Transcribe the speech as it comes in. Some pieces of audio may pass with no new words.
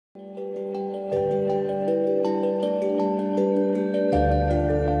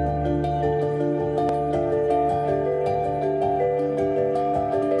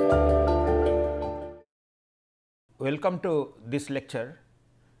welcome to this lecture.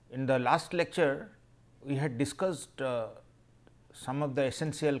 In the last lecture, we had discussed some of the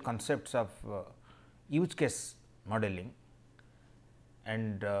essential concepts of use case modeling,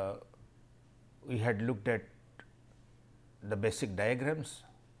 and we had looked at the basic diagrams,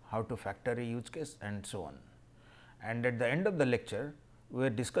 how to factor a use case and so on. And at the end of the lecture, we were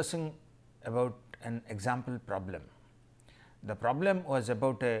discussing about an example problem. The problem was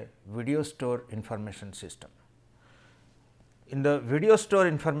about a video store information system. In the video store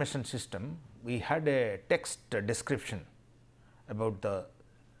information system, we had a text description about the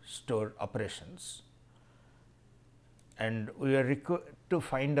store operations, and we are required to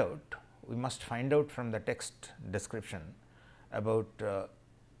find out, we must find out from the text description about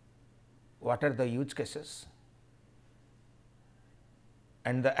what are the use cases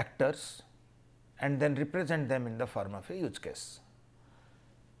and the actors, and then represent them in the form of a use case.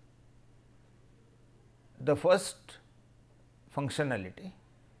 The first functionality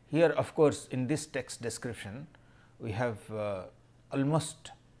here, of course, in this text description we have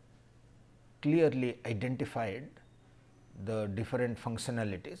almost clearly identified the different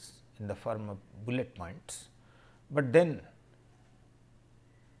functionalities in the form of bullet points, but then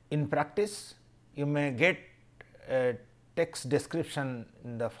in practice you may get a text description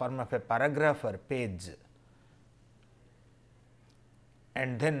in the form of a paragraph or page,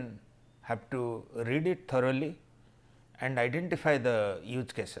 and then have to read it thoroughly and identify the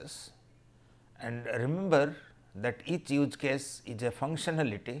use cases. And remember that each use case is a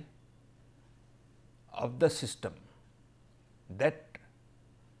functionality of the system that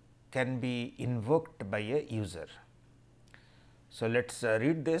can be invoked by a user. So, let us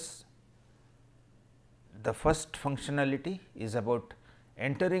read this. The first functionality is about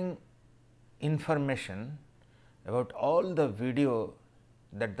entering information about all the video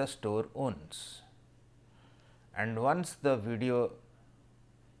that the store owns, and once the video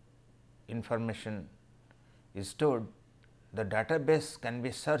information is stored, the database can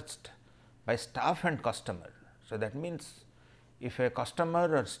be searched by staff and customer. So, that means, if a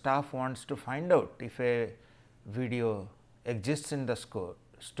customer or staff wants to find out if a video exists in the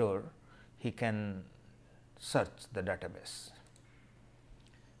store, he can search the database.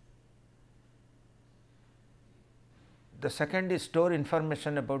 The second is store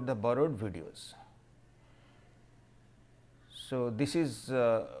information about the borrowed videos. So, this is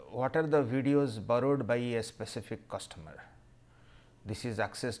what are the videos borrowed by a specific customer. This is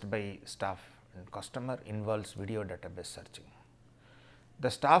accessed by staff and customer, involves video database searching. The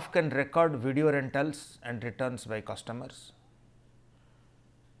staff can record video rentals and returns by customers.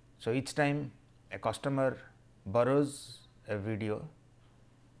 So, each time a customer borrows a video,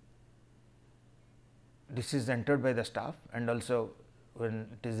 this is entered by the staff, and also when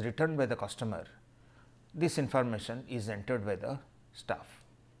it is returned by the customer, this information is entered by the staff.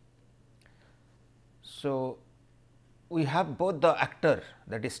 So, we have both the actor,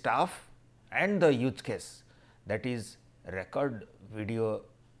 that is staff, and the use case, that is record video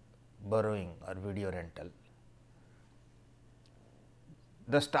borrowing or video rental.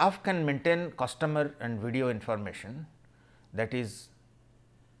 The staff can maintain customer and video information, that is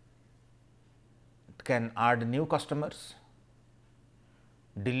can add new customers,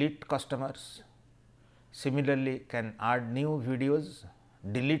 delete customers, similarly can add new videos,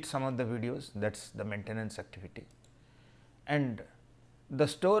 delete some of the videos, that is the maintenance activity, and the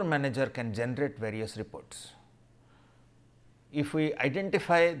store manager can generate various reports. If we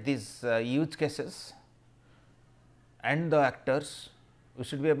identify these use cases and the actors, we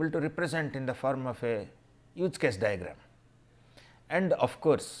should be able to represent in the form of a use case diagram, and of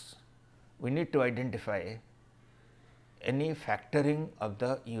course, we need to identify any factoring of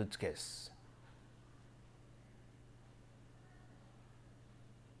the use case.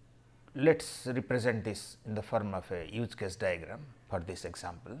 Let us represent this in the form of a use case diagram for this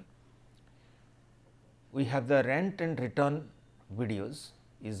example. We have the rent and return videos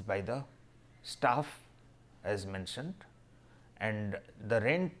is by the staff as mentioned, and the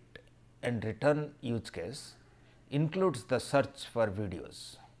rent and return use case includes the search for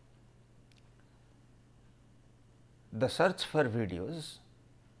videos. The search for videos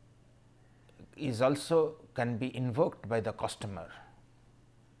is also can be invoked by the customer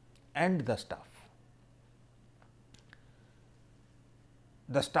and the staff.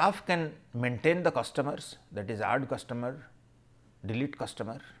 The staff can maintain the customers, that is add customer, delete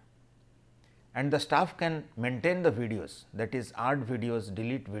customer, and the staff can maintain the videos, that is add videos,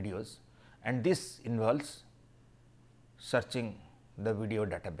 delete videos, and this involves searching the video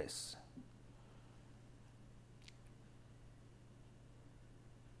database.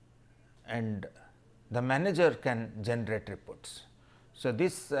 And the manager can generate reports. So,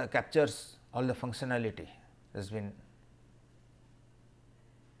 this captures all the functionality has been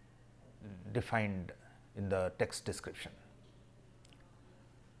defined in the text description.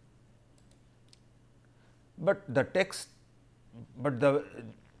 But the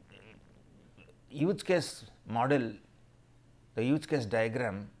use case model, the use case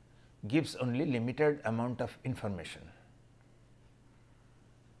diagram gives only limited amount of information.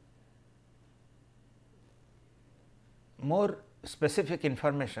 More specific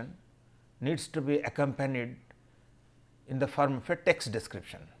information needs to be accompanied in the form of a text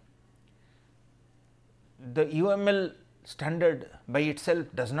description. The UML standard by itself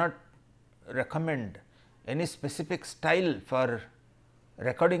does not recommend any specific style for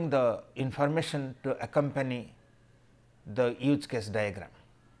recording the information to accompany the use case diagram,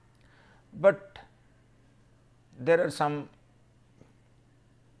 but there are some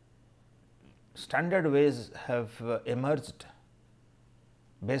standard ways have emerged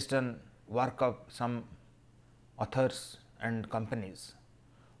based on work of some authors and companies.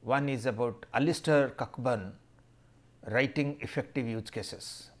 One is about Alistair Cockburn, Writing Effective Use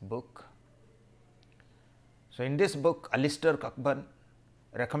Cases book. So, in this book Alistair Cockburn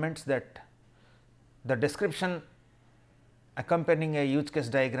recommends that the description accompanying a use case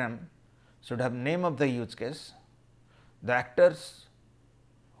diagram should have name of the use case, the actors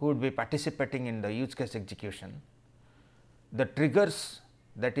who would be participating in the use case execution, the triggers,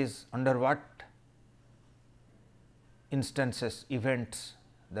 that is under what instances events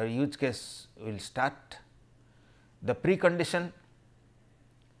the use case will start, the precondition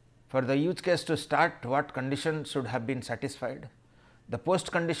for the use case to start, what condition should have been satisfied, the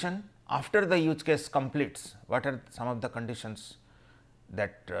post condition after the use case completes, what are some of the conditions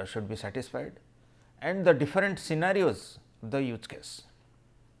that should be satisfied, and the different scenarios of the use case.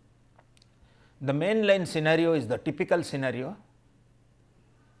 The mainline scenario is the typical scenario,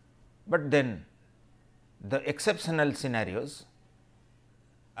 but then the exceptional scenarios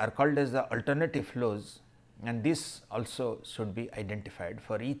are called as the alternative flows, and this also should be identified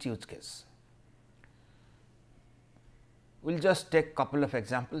for each use case. We will just take couple of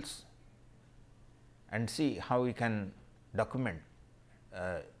examples and see how we can document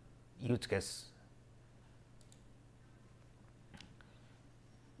use case.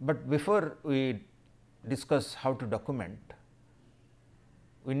 But before we discuss how to document,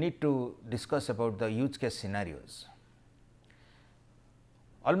 we need to discuss about the use case scenarios.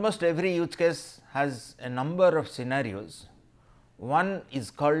 Almost every use case has a number of scenarios. One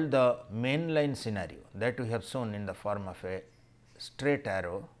is called the mainline scenario, that we have shown in the form of a straight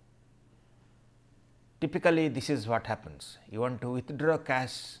arrow. Typically, this is what happens. You want to withdraw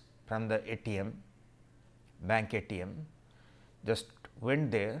cash from the ATM, bank ATM, just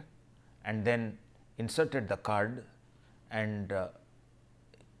went there and then inserted the card, and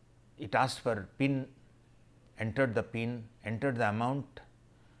it asked for PIN, entered the PIN, entered the amount,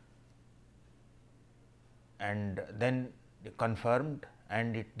 and then confirmed,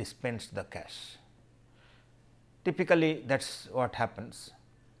 and it dispensed the cash. Typically, that is what happens,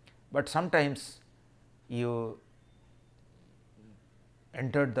 but sometimes you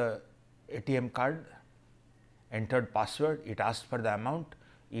entered the ATM card, entered password, it asked for the amount,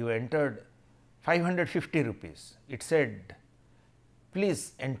 you entered 550 rupees. It said,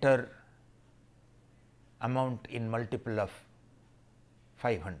 please enter amount in multiple of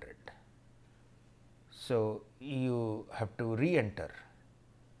 500. So, you have to re-enter,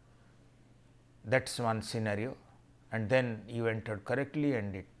 that is one scenario, and then you entered correctly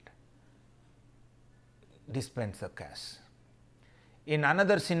and it dispensed the cash. In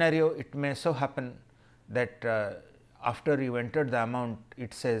another scenario, it may so happen that after you entered the amount,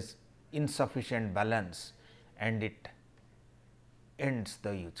 it says insufficient balance and it ends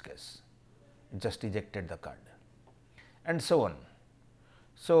the use case, it just ejected the card, and so on.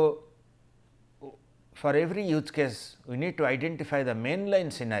 So, for every use case, we need to identify the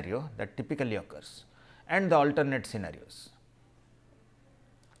mainline scenario that typically occurs and the alternate scenarios.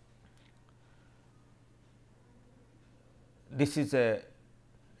 This is a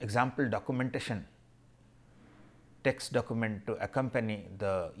example documentation, text document to accompany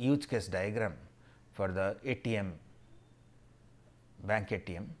the use case diagram for the ATM, bank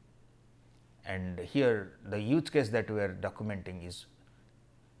ATM, and here the use case that we are documenting is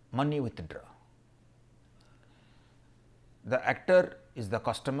money withdraw. The actor is the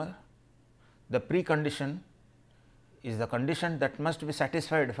customer, the precondition is the condition that must be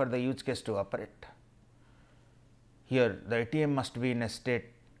satisfied for the use case to operate. Here the ATM must be in a state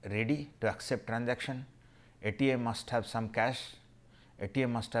ready to accept transaction, ATM must have some cash,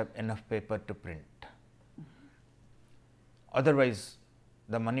 ATM must have enough paper to print. otherwise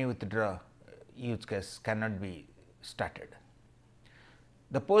the money withdraw use case cannot be started.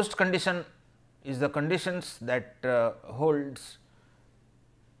 The post condition is the conditions that holds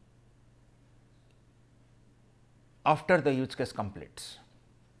after the use case completes.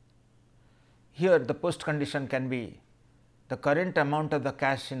 Here the post condition can be the current amount of the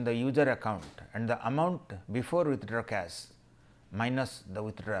cash in the user account and the amount before withdraw cash minus the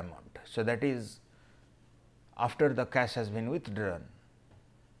withdraw amount. So, that is after the cash has been withdrawn,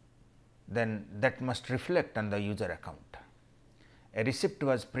 then that must reflect on the user account. A receipt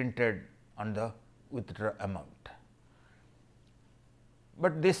was printed on the withdraw amount,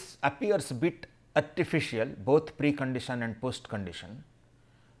 but this appears a bit artificial, both precondition and post condition.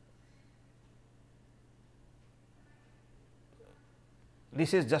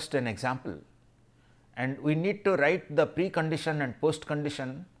 This is just an example, and we need to write the precondition and post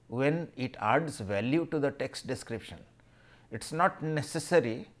condition when it adds value to the text description. It is not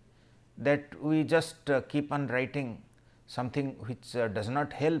necessary that we just keep on writing something which does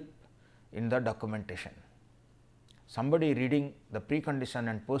not help in the documentation. Somebody reading the precondition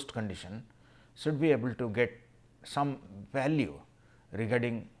and post condition should be able to get some value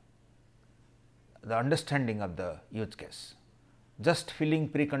regarding the understanding of the use case. Just filling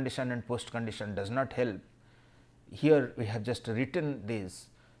precondition and post condition does not help. Here we have just written this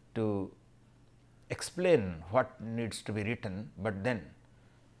to explain what needs to be written, but then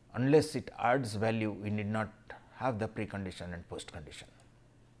unless it adds value, we need not have the precondition and post condition.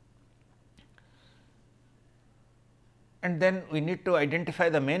 And then we need to identify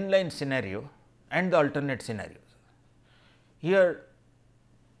the mainline scenario and the alternate scenarios. Here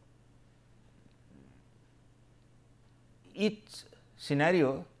each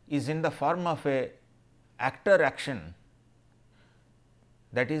scenario is in the form of a actor action,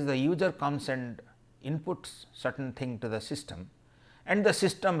 that is the user comes and inputs certain thing to the system and the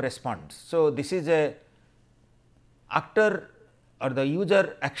system responds. So, this is a actor or the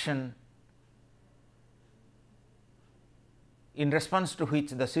user action in response to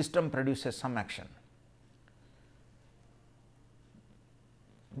which the system produces some action.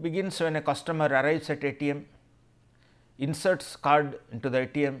 Begins when a customer arrives at ATM, inserts card into the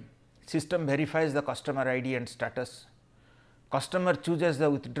ATM, system verifies the customer ID and status, customer chooses the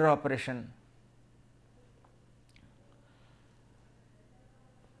withdraw operation,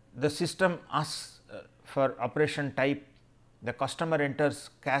 the system asks for operation type, the customer enters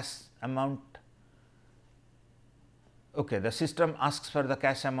cash amount. Okay, the system asks for the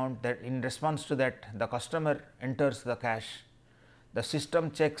cash amount, that in response to that the customer enters the cash, the system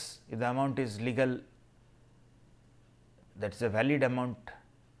checks if the amount is legal, that is a valid amount,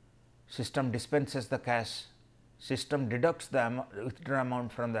 system dispenses the cash, system deducts the withdraw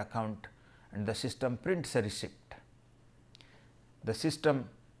amount from the account and the system prints a receipt. The system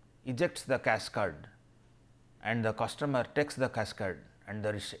ejects the cash card and the customer takes the cash card and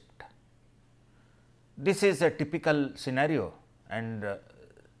the receipt. This is a typical scenario, and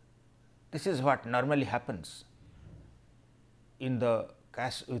this is what normally happens in the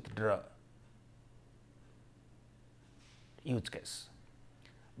cash withdraw use case,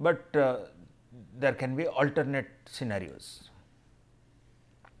 but there can be alternate scenarios.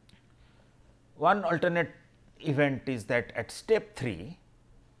 One alternate event is that at step 3,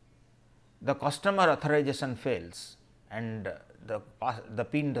 the customer authorization fails and the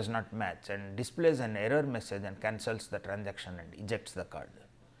PIN does not match and displays an error message and cancels the transaction and ejects the card.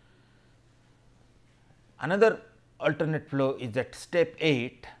 Another alternate flow is at step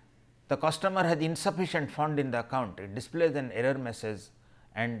 8, the customer has insufficient fund in the account, it displays an error message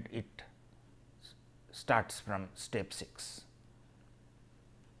and it starts from step 6.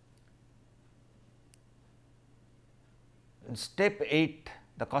 In step 8,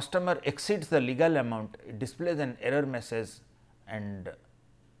 the customer exceeds the legal amount, it displays an error message and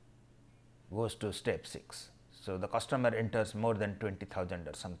goes to step 6. So, the customer enters more than 20,000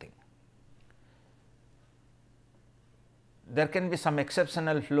 or something. There can be some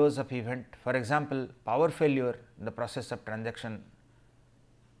exceptional flows of event, for example, power failure in the process of transaction,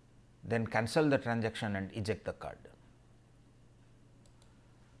 then cancel the transaction and eject the card.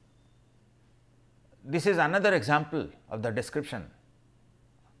 This is another example of the description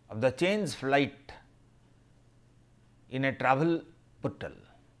of the change flight in a travel portal.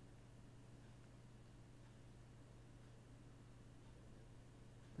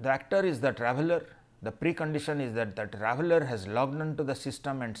 The actor is the traveler. The precondition is that the traveler has logged into the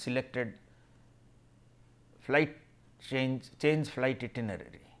system and selected flight change flight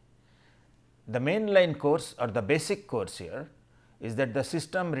itinerary. The mainline course or the basic course here is that the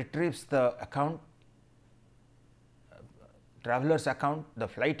system retrieves the account traveler's account, the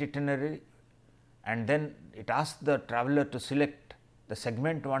flight itinerary, and then it asks the traveler to select the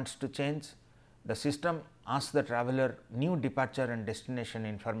segment wants to change. The system asks the traveler new departure and destination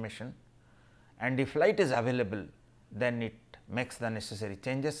information, and if flight is available, then it makes the necessary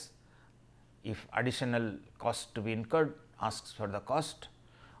changes. If additional cost to be incurred, asks for the cost.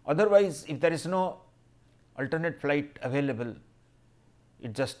 Otherwise, if there is no alternate flight available,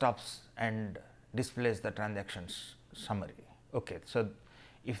 it just stops and displays the transactions summary. Okay. So,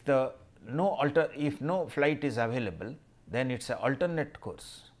 if no flight is available, then it is an alternate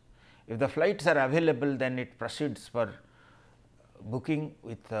course. If the flights are available, then it proceeds for booking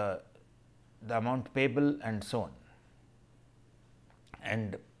with the amount payable and so on,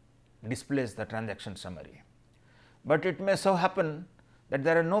 and displays the transaction summary. But it may so happen that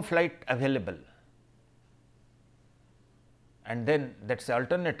there are no flight available, and then that is the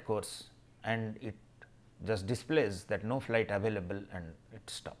alternate course, and it just displays that no flight available and it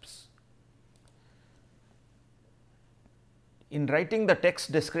stops. In writing the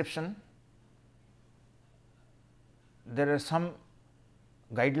text description, there are some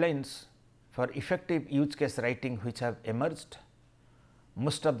guidelines for effective use case writing which have emerged.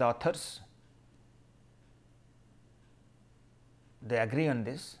 Most of the authors, they agree on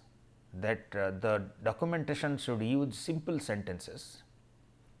this, that the documentation should use simple sentences.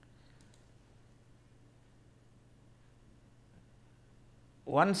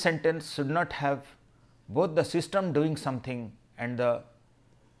 One sentence should not have both the system doing something and the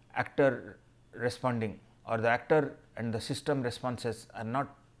actor responding, or the actor and the system responses are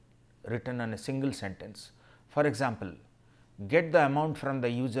not written on a single sentence. For example, get the amount from the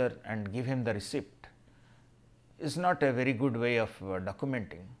user and give him the receipt is not a very good way of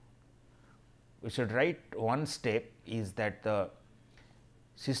documenting. We should write one step is that the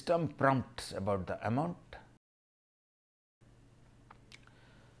system prompts about the amount,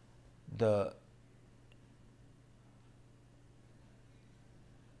 the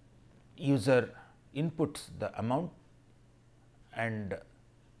user inputs the amount and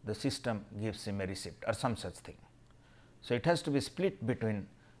the system gives him a receipt or some such thing. So, it has to be split between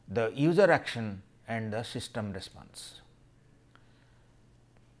the user action and the system response.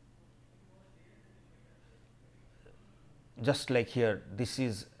 Just like here, this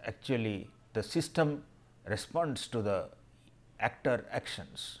is actually the system responds to the actor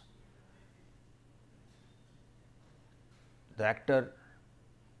actions. The actor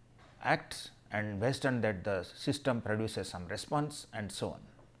acts, and based on that the system produces some response and so on,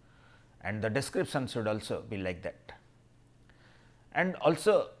 and the description should also be like that. And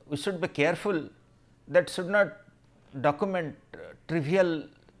also we should be careful that should not document trivial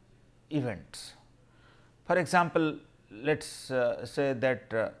events. For example, let us say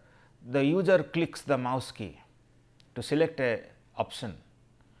that the user clicks the mouse key to select a option,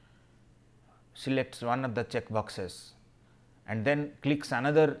 selects one of the check boxes, and then clicks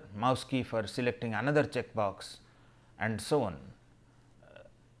another mouse key for selecting another check box and so on.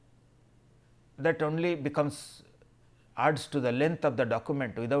 That only adds to the length of the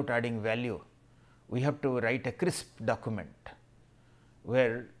document without adding value. We have to write a crisp document,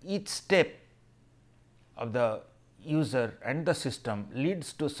 where each step of the user and the system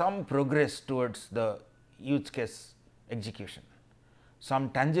leads to some progress towards the use case execution, some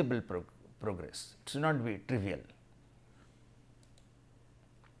tangible progress. It should not be trivial.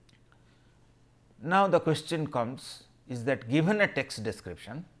 Now, the question comes is that given a text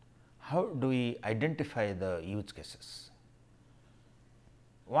description, how do we identify the use cases?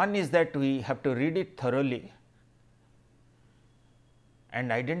 One is that we have to read it thoroughly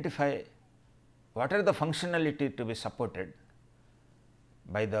and identify what are the functionality to be supported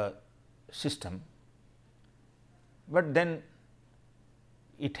by the system, but then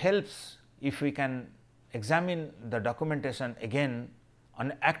it helps if we can examine the documentation again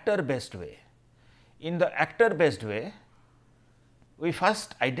on actor based way. In the actor based way, we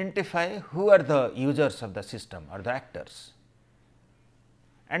first identify who are the users of the system or the actors,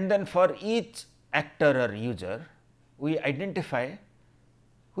 and then for each actor or user we identify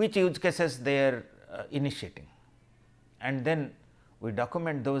which use cases they are initiating, and then we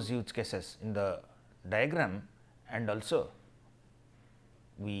document those use cases in the diagram, and also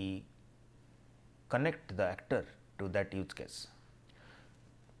we connect the actor to that use case.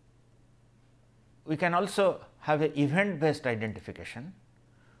 We can also have an event based identification,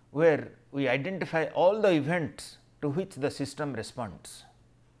 where we identify all the events to which the system responds.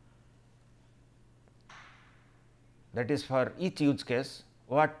 That is, for each use case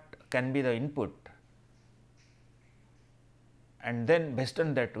what can be the input, and then based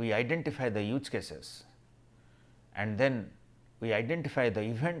on that we identify the use cases, and then we identify the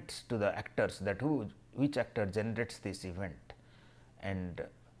events to the actors, that which actor generates this event, and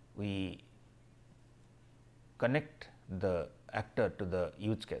we connect the actor to the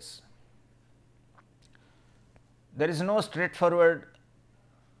use case. There is no straightforward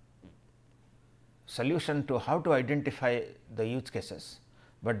solution to how to identify the use cases,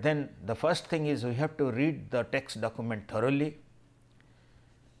 but then the first thing is we have to read the text document thoroughly,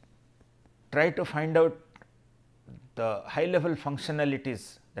 try to find out the high level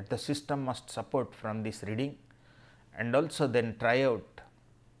functionalities that the system must support from this reading, and also then try out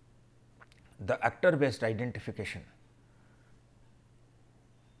the actor based identification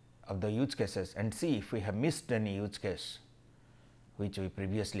of the use cases and see if we have missed any use case which we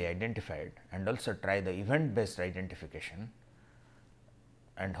previously identified, and also try the event based identification,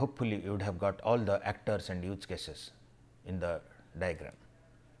 and hopefully you would have got all the actors and use cases in the diagram.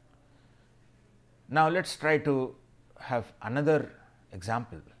 Now, let us try to have another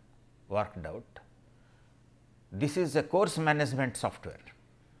example worked out. This is a course management software.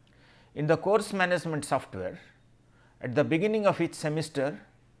 In the course management software, at the beginning of each semester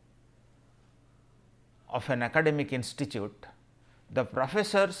of an academic institute, the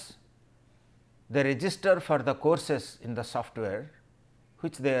professors, they register for the courses in the software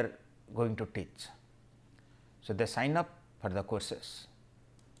which they are going to teach. So, they sign up for the courses,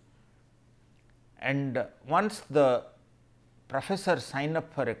 and once the professor sign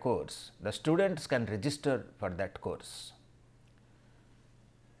up for a course, the students can register for that course.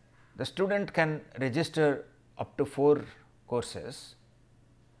 The student can register up to 4 courses,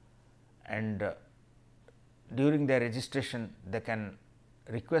 and during their registration they can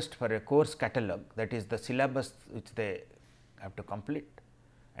request for a course catalog, that is the syllabus which they have to complete,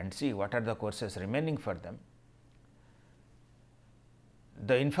 and see what are the courses remaining for them.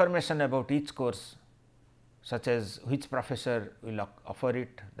 The information about each course, such as which professor will offer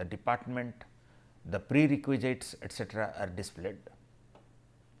it, the department, the prerequisites, etc., are displayed.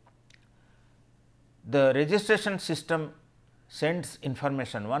 The registration system sends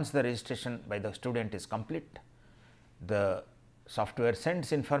information. Once the registration by the student is complete, the software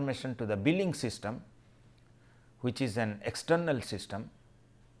sends information to the billing system, which is an external system,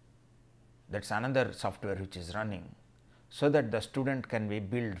 that is another software which is running, so that the student can be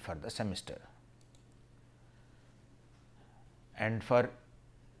billed for the semester. And for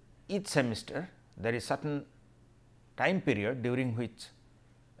each semester, there is certain time period during which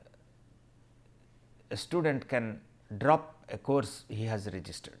a student can drop a course he has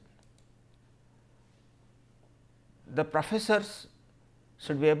registered. The professors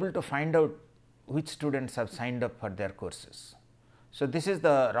should be able to find out which students have signed up for their courses. So, this is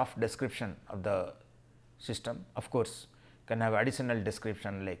the rough description of the system. Of course, can have additional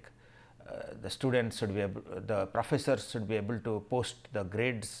description like the students should be able, the professors should be able to post the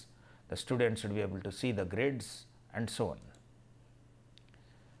grades, the students should be able to see the grades, and so on.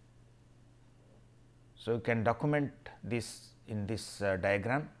 So, you can document this in this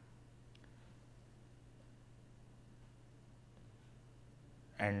diagram,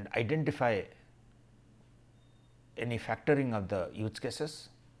 and identify any factoring of the use cases.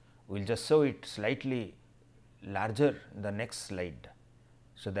 We will just show it slightly larger in the next slide,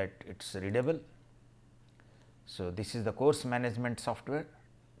 so that it is readable. So, this is the course management software.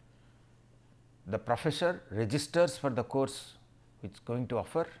 The professor registers for the course which is going to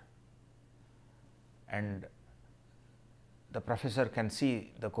offer, and the professor can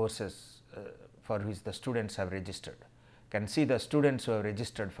see the courses for which the students have registered, can see the students who have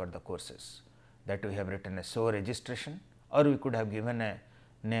registered for the courses, that we have written as show registration, or we could have given a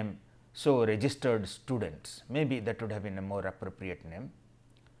name show registered students, maybe that would have been a more appropriate name.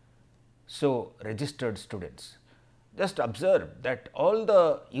 So, registered students. Just observe that all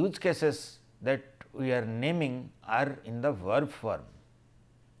the use cases that we are naming are in the verb form: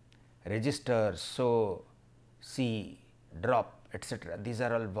 register, show, see, drop, etc. These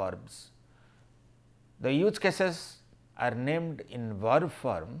are all verbs. The use cases are named in verb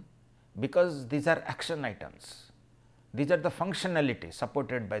form because these are action items. These are the functionality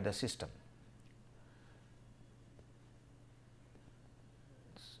supported by the system.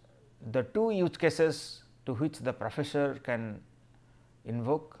 The 2 use cases to which the professor can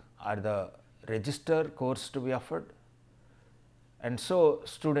invoke are the register course to be offered, and so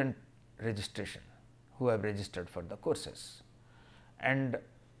student registration who have registered for the courses. And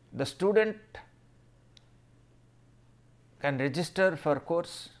the student can register for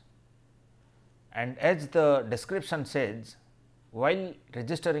course, and as the description says, while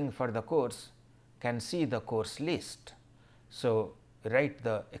registering for the course can see the course list. So, write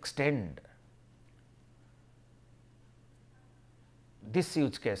the extend this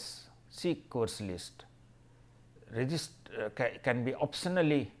use case see course list can be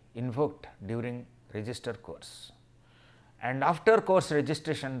optionally invoked during register course, and after course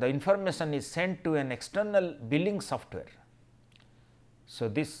registration the information is sent to an external billing software. So,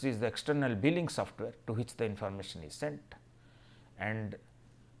 this is the external billing software to which the information is sent, and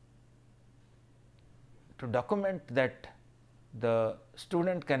to document that the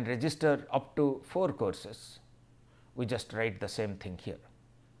student can register up to 4 courses, we just write the same thing here.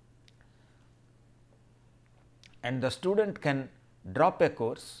 And the student can drop a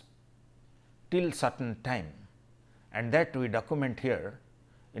course till certain time, and that we document here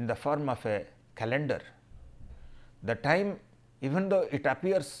in the form of a calendar. The time, even though it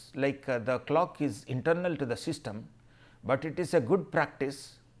appears like the clock is internal to the system, but it is a good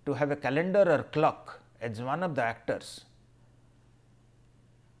practice to have a calendar or clock as one of the actors,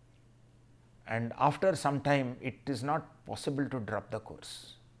 and after some time it is not possible to drop the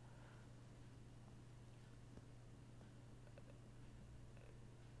course.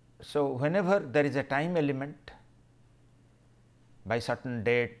 So, whenever there is a time element by certain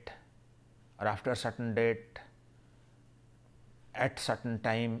date or after certain date, at certain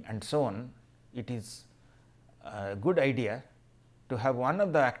time and so on, it is a good idea to have one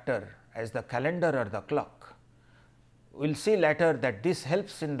of the actor as the calendar or the clock. We will see later that this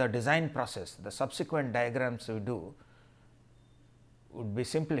helps in the design process. The subsequent diagrams we do would be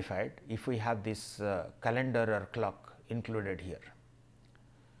simplified if we have this calendar or clock included here.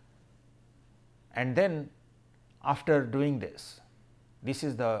 And then after doing this, this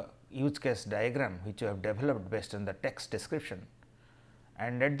is the use case diagram which we have developed based on the text description,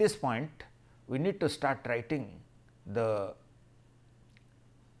 and at this point we need to start writing the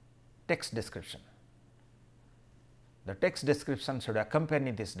text description. The text description should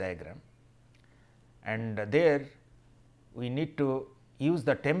accompany this diagram, and there we need to use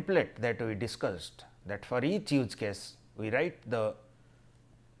the template that we discussed, that for each use case we write the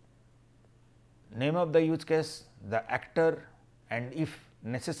name of the use case, the actor, and if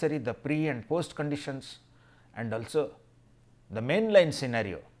necessary the pre and post conditions, and also the mainline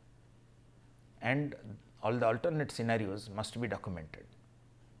scenario, and all the alternate scenarios must be documented.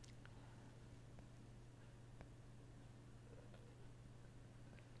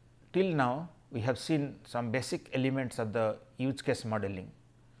 Till now we have seen some basic elements of the use case modeling.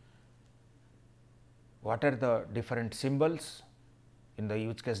 What are the different symbols in the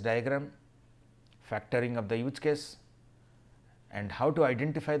use case diagram, factoring of the use case, and how to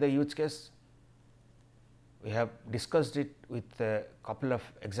identify the use case. We have discussed it with a couple of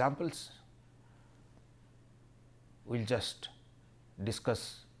examples. We will just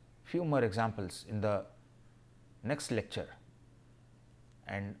discuss few more examples in the next lecture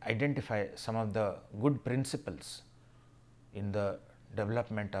and identify some of the good principles in the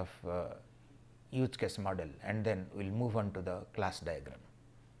development of use case model, and then we will move on to the class diagram.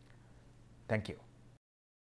 Thank you.